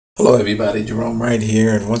Hello everybody, Jerome Wright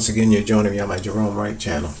here, and once again you're joining me on my Jerome Wright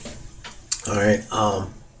channel. Alright,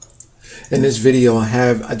 in this video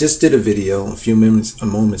I just did a video a few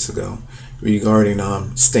moments ago regarding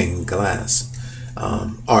stained glass,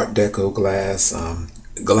 Art Deco glass,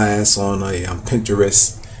 glass on a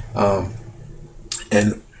Pinterest,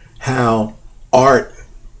 and how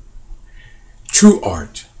true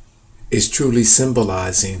art is truly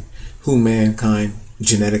symbolizing who mankind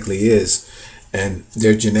genetically is and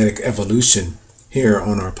their genetic evolution here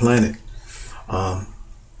on our planet.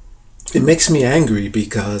 It makes me angry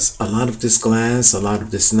because a lot of this glass, a lot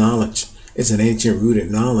of this knowledge is an ancient rooted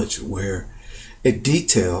knowledge where it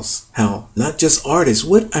details how not just artists,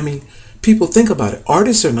 people think about it.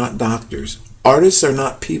 Artists are not doctors. Artists are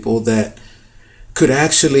not people that could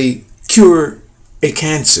actually cure a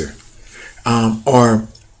cancer or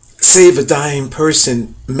save a dying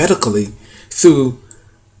person medically through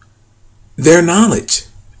their knowledge,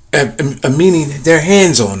 meaning their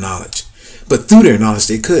hands-on knowledge, but through their knowledge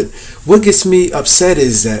they could. What gets me upset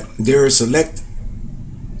is that there are a select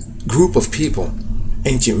group of people,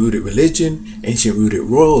 ancient rooted religion, ancient rooted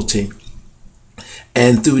royalty,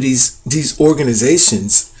 and through these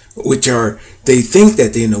organizations, which are, they think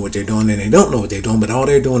that they know what they're doing and they don't know what they're doing, but all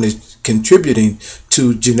they're doing is contributing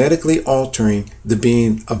to genetically altering the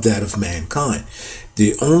being of that of mankind.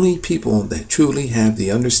 The only people that truly have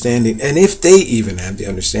the understanding, and if they even have the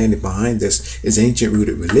understanding behind this, is ancient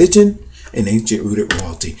rooted religion and ancient rooted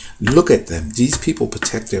royalty. Look at them. These people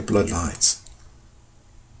protect their bloodlines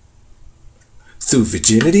through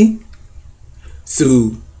virginity,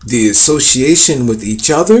 through the association with each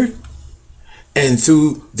other, and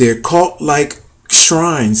through their cult-like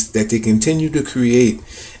shrines that they continue to create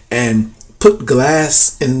and put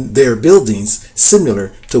glass in their buildings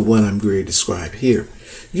similar to what I'm going to describe here.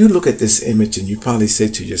 You look at this image and you probably say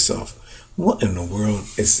to yourself, what in the world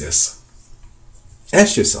is this?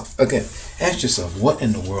 Ask yourself, again, ask yourself, what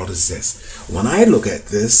in the world is this? When I look at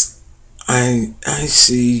this, I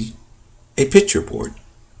see a picture board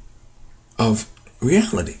of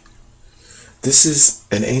reality. This is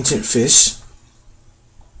an ancient fish.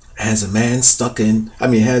 Has a man stuck in,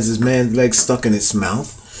 has his man's leg stuck in its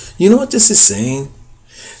mouth. You know what this is saying?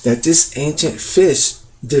 That this ancient fish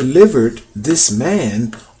delivered this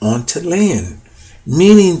man onto land.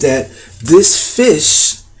 Meaning that this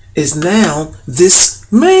fish is now this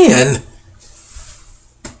man.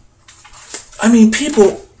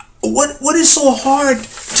 People, what is so hard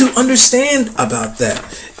to understand about that?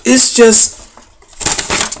 It's just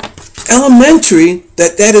elementary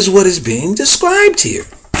that that is what is being described here.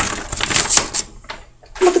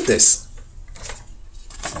 Look at this.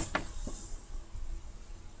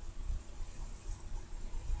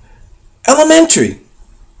 Elementary.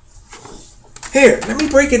 Here, let me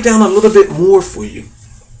break it down a little bit more for you.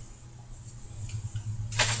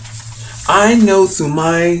 I know through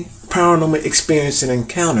my paranormal experience and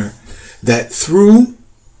encounter that through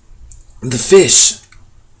the fish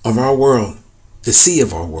of our world, the sea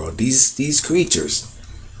of our world, these creatures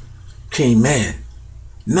came man.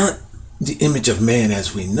 Not the image of man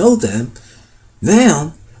as we know them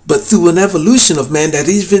now, but through an evolution of man that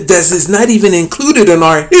is not even included in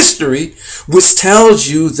our history, which tells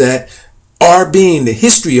you that our being, the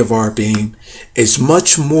history of our being, is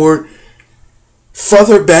much more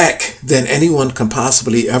further back than anyone can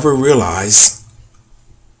possibly ever realize.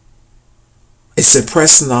 A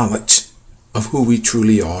suppressed knowledge of who we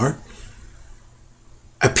truly are.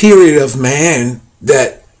 A period of man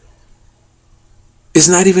that is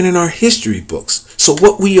not even in our history books. So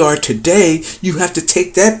what we are today, you have to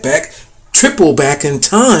take that back, triple back in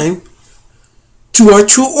time to our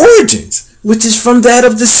true origins, which is from that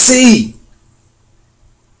of the sea.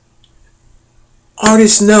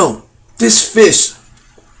 Artists know this fish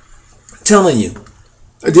telling you,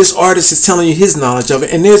 this artist is telling you his knowledge of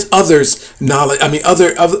it, and there's others knowledge,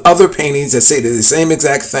 other paintings that say the same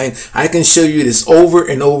exact thing. I can show you this over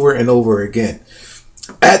and over and over again.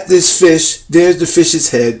 At this fish, there's the fish's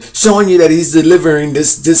head, showing you that he's delivering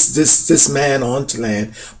this man onto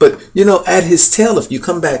land. But at his tail, if you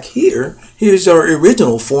come back here, here's our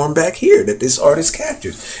original form back here that this artist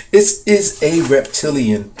captured. This is a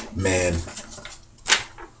reptilian man.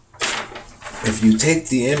 If you take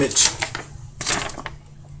the image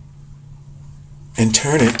and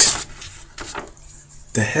turn it,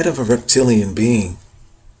 the head of a reptilian being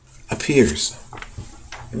appears.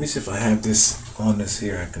 Let me see if I have this on this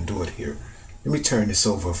here. I can do it here. Let me turn this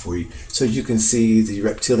over for you so you can see the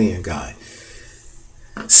reptilian guy.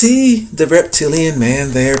 See the reptilian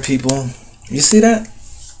man there, people? You see that?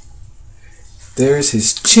 There's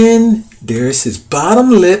his chin, there's his bottom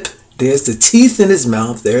lip, There's the teeth in his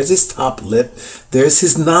mouth. There's his top lip. There's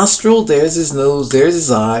his nostril. There's his nose. There's his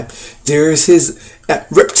eye. There's his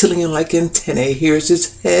reptilian-like antennae. Here's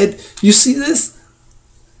his head. You see this?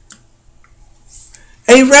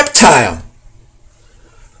 A reptile.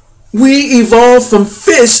 We evolved from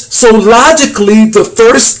fish, so logically the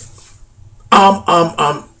first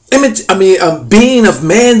being of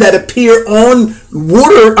man that appear on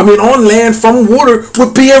water, on land from water,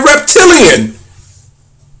 would be a reptilian.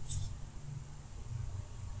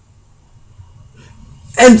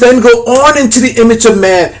 And then go on into the image of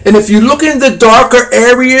man. And if you look in the darker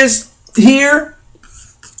areas here,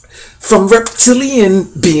 from reptilian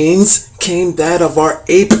beings came that of our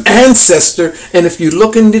ape ancestor. And if you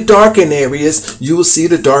look in the darkened areas, you will see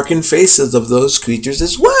the darkened faces of those creatures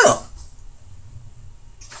as well.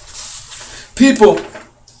 People,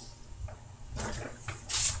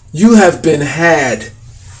 you have been had.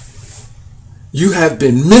 You have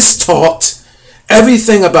been mistaught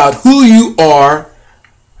everything about who you are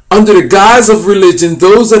under the guise of religion.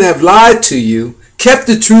 Those that have lied to you, kept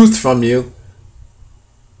the truth from you,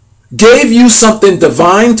 gave you something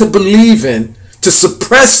divine to believe in, to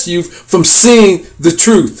suppress you from seeing the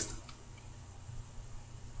truth.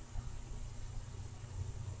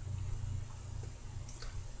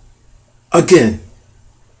 Again,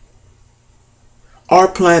 our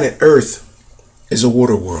planet Earth is a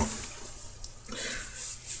water world.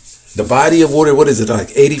 The body of water, what is it, like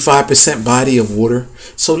 85% body of water?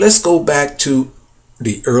 So let's go back to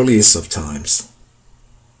the earliest of times.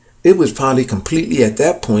 It was probably completely, at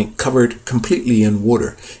that point, covered completely in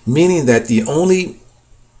water, meaning that the only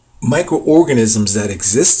microorganisms that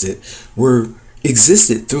existed through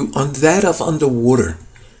that of underwater.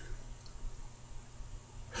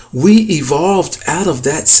 We evolved out of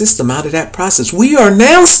that system, out of that process. We are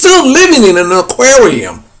now still living in an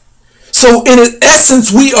aquarium. So in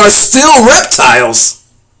essence, we are still reptiles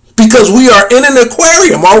because we are in an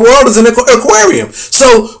aquarium. Our world is an aquarium.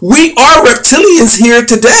 So we are reptilians here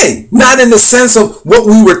today, not in the sense of what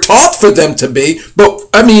we were taught for them to be,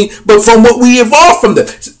 but from what we evolved from them.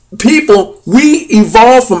 People, we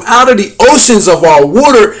evolved from out of the oceans of our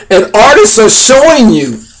water, and artists are showing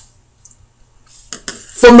you.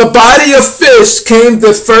 From the body of fish came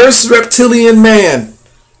the first reptilian man,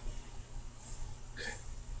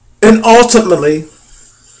 and ultimately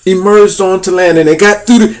emerged onto land. And they got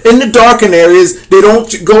through in the darkened areas. They don't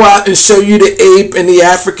go out and show you the ape and the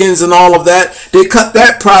Africans and all of that. They cut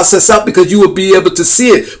that process out because you will be able to see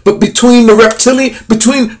it. But between the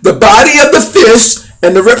body of the fish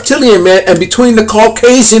and the reptilian man, and between the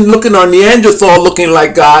Caucasian looking or Neanderthal looking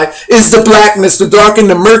like guy, is the blackness, the dark and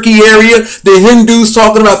the murky area. The Hindus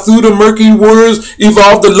talking about through the murky waters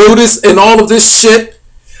evolved the lotus and all of this shit.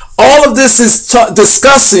 All of this is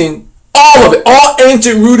discussing all of it. All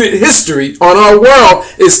ancient rooted history on our world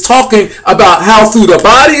is talking about how through the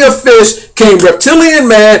body of fish came reptilian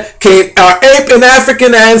man, came our ape and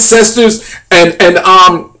African ancestors, and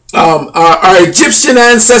our Egyptian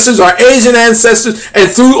ancestors, our Asian ancestors,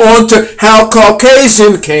 and through on to how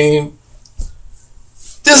Caucasian came.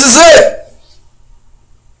 This is it.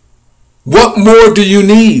 What more do you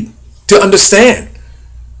need to understand?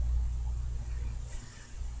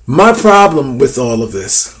 My problem with all of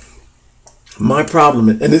this, and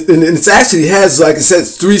it actually has, like I said,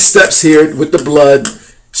 3 steps here with the blood,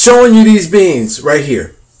 showing you these beings right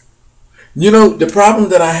here. You know, the problem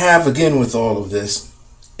that I have again with all of this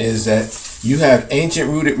is that you have ancient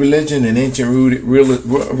rooted religion and ancient rooted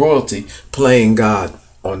royalty playing God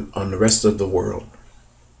on the rest of the world.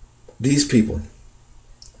 These people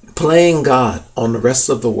playing God on the rest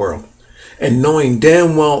of the world and knowing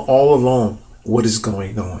damn well all along what is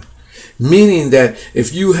going on. Meaning that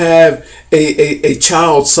if you have a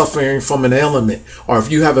child suffering from an ailment, or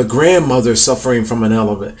if you have a grandmother suffering from an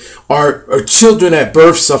ailment, or children at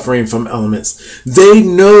birth suffering from ailments, they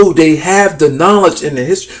know, they have the knowledge and the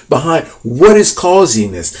history behind what is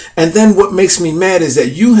causing this. And then what makes me mad is that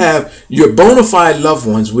you have your bona fide loved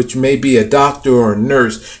ones, which may be a doctor or a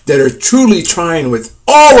nurse, that are truly trying with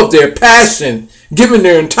all of their passion, giving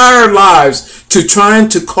their entire lives to trying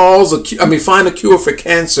to find a cure for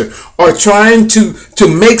cancer, or trying to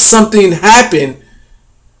make something happen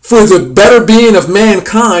for the better being of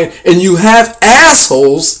mankind. And you have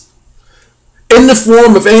assholes in the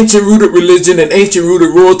form of ancient rooted religion and ancient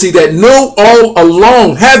rooted royalty that know all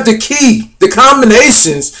along, have the key, the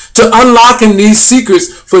combinations to unlocking these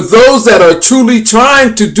secrets for those that are truly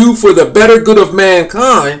trying to do for the better good of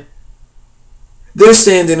mankind. They're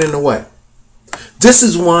standing in the way. This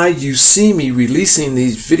is why you see me releasing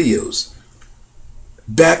these videos.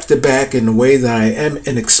 back to back in the way that I am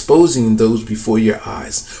and exposing those before your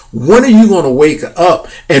eyes? When are you going to wake up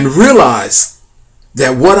and realize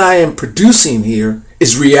that what I am producing here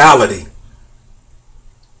is reality?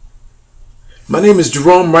 My name is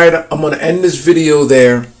Jerome Wright. I'm going to end this video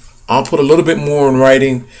there. I'll put a little bit more in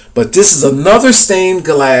writing, but this is another stained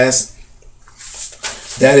glass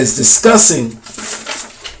that is discussing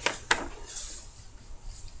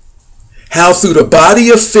how through the body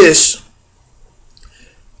of fish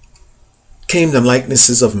came the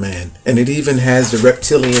likenesses of man. And it even has the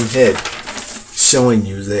reptilian head showing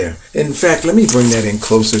you there. In fact, let me bring that in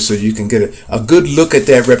closer so you can get a good look at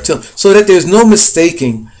that reptilian, so that there's no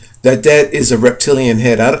mistaking that that is a reptilian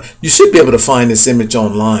head. You should be able to find this image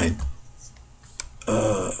online.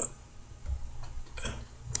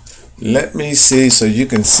 Let me see so you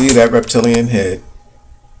can see that reptilian head.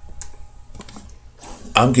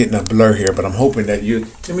 I'm getting a blur here, but I'm hoping that you...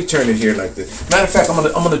 Let me turn it here like this. Matter of fact, I'm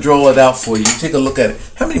gonna draw it out for you. Take a look at it.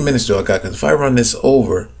 How many minutes do I got? Because if I run this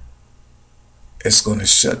over, it's going to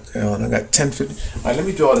shut down. I got 10, 50. All right, let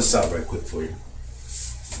me draw this out right quick for you.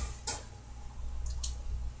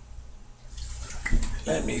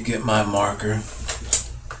 Let me get my marker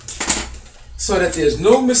so that there's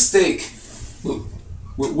no mistake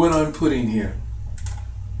with what I'm putting here.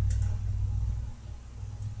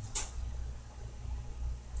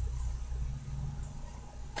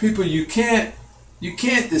 People, you can't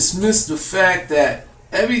dismiss the fact that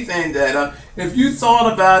everything that if you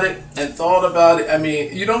thought about it, I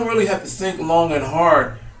mean, you don't really have to think long and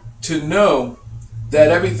hard to know that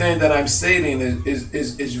everything that I'm stating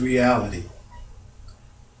is reality.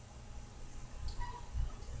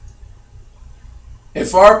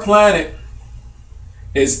 If our planet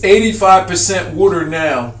is 85% water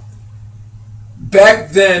now,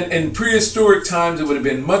 back then in prehistoric times it would have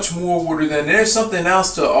been much more water. Then there's something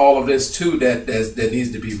else to all of this too that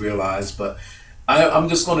needs to be realized, but I'm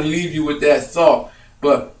just going to leave you with that thought.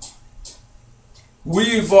 But we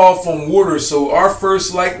evolved from water, so our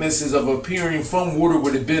first likenesses of appearing from water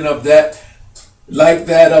would have been of that, like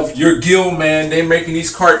that of your Gill Man. They're making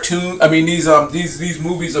these cartoons, I mean these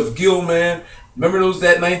movies of Gill Man. Remember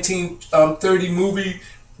that 1930 movie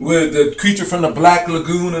with the creature from the Black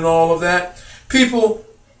Lagoon and all of that? People,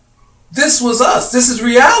 this was us. This is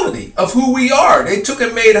reality of who we are. They took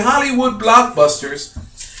and made Hollywood blockbusters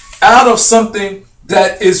out of something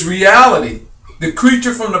that is reality. The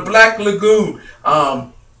creature from the Black Lagoon,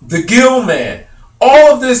 the Gill Man,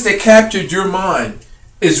 all of this that captured your mind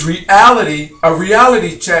is reality, a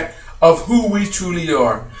reality check of who we truly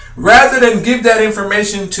are. Rather than give that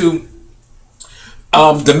information to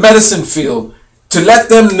the medicine field, to let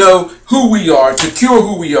them know who we are, to cure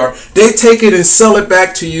who we are, they take it and sell it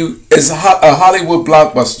back to you as a Hollywood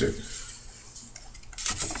blockbuster.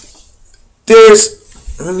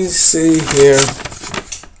 Let me see here.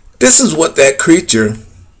 This is what that creature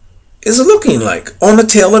is looking like on the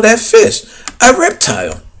tail of that fish. A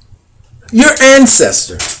reptile. Your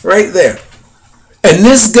ancestor, right there. And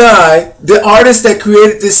this guy, the artist that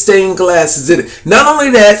created this stained glass, did it. Not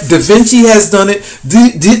only that, Da Vinci has done it.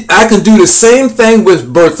 I can do the same thing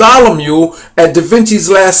with Bartholomew at Da Vinci's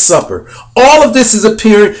Last Supper. All of this is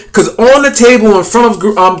appearing because on the table in front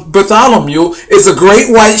of Bartholomew is a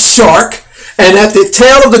great white shark. And at the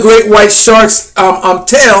tail of the great white shark's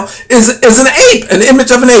tail is an ape, an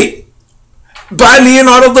image of an ape by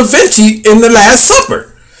Leonardo da Vinci in the Last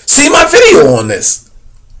Supper. See my video on this.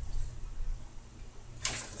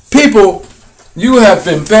 People, you have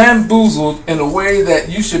been bamboozled in a way that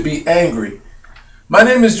you should be angry. My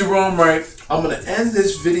name is Jerome Wright. I'm going to end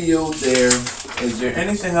this video there. Is there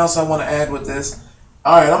anything else I want to add with this?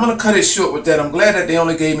 Alright, I'm going to cut it short with that. I'm glad that they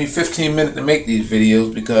only gave me 15 minutes to make these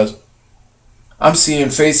videos because I'm seeing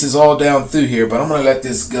faces all down through here, but I'm going to let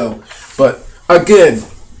this go. But again,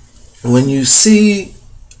 when you see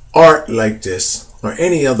art like this or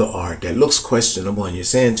any other art that looks questionable and you're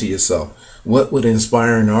saying to yourself, what would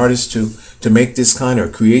inspire an artist to make this kind or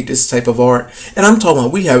create this type of art? And I'm talking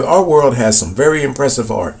about our world has some very impressive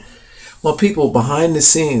art. Well, people, behind the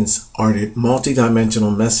scenes are the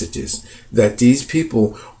multidimensional messages that these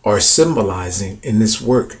people are symbolizing in this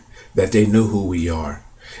work, that they know who we are.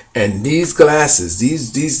 And these glasses,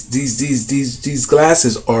 these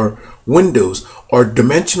glasses are windows, are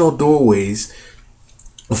dimensional doorways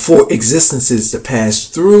for existences to pass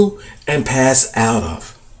through and pass out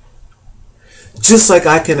of. Just like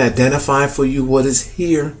I can identify for you what is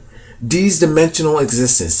here, these dimensional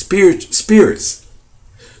existence, spirits,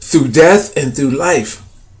 through death and through life,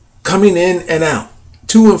 coming in and out,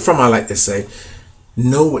 to and from, I like to say,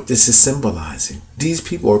 know what this is symbolizing. These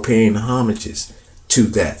people are paying homages to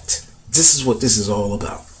that This is what this is all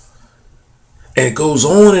about. And it goes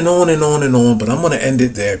on and on and on and on, but I'm going to end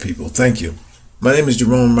it there, people. Thank you. My name is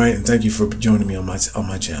Jerome Wright, and thank you for joining me on my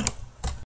channel.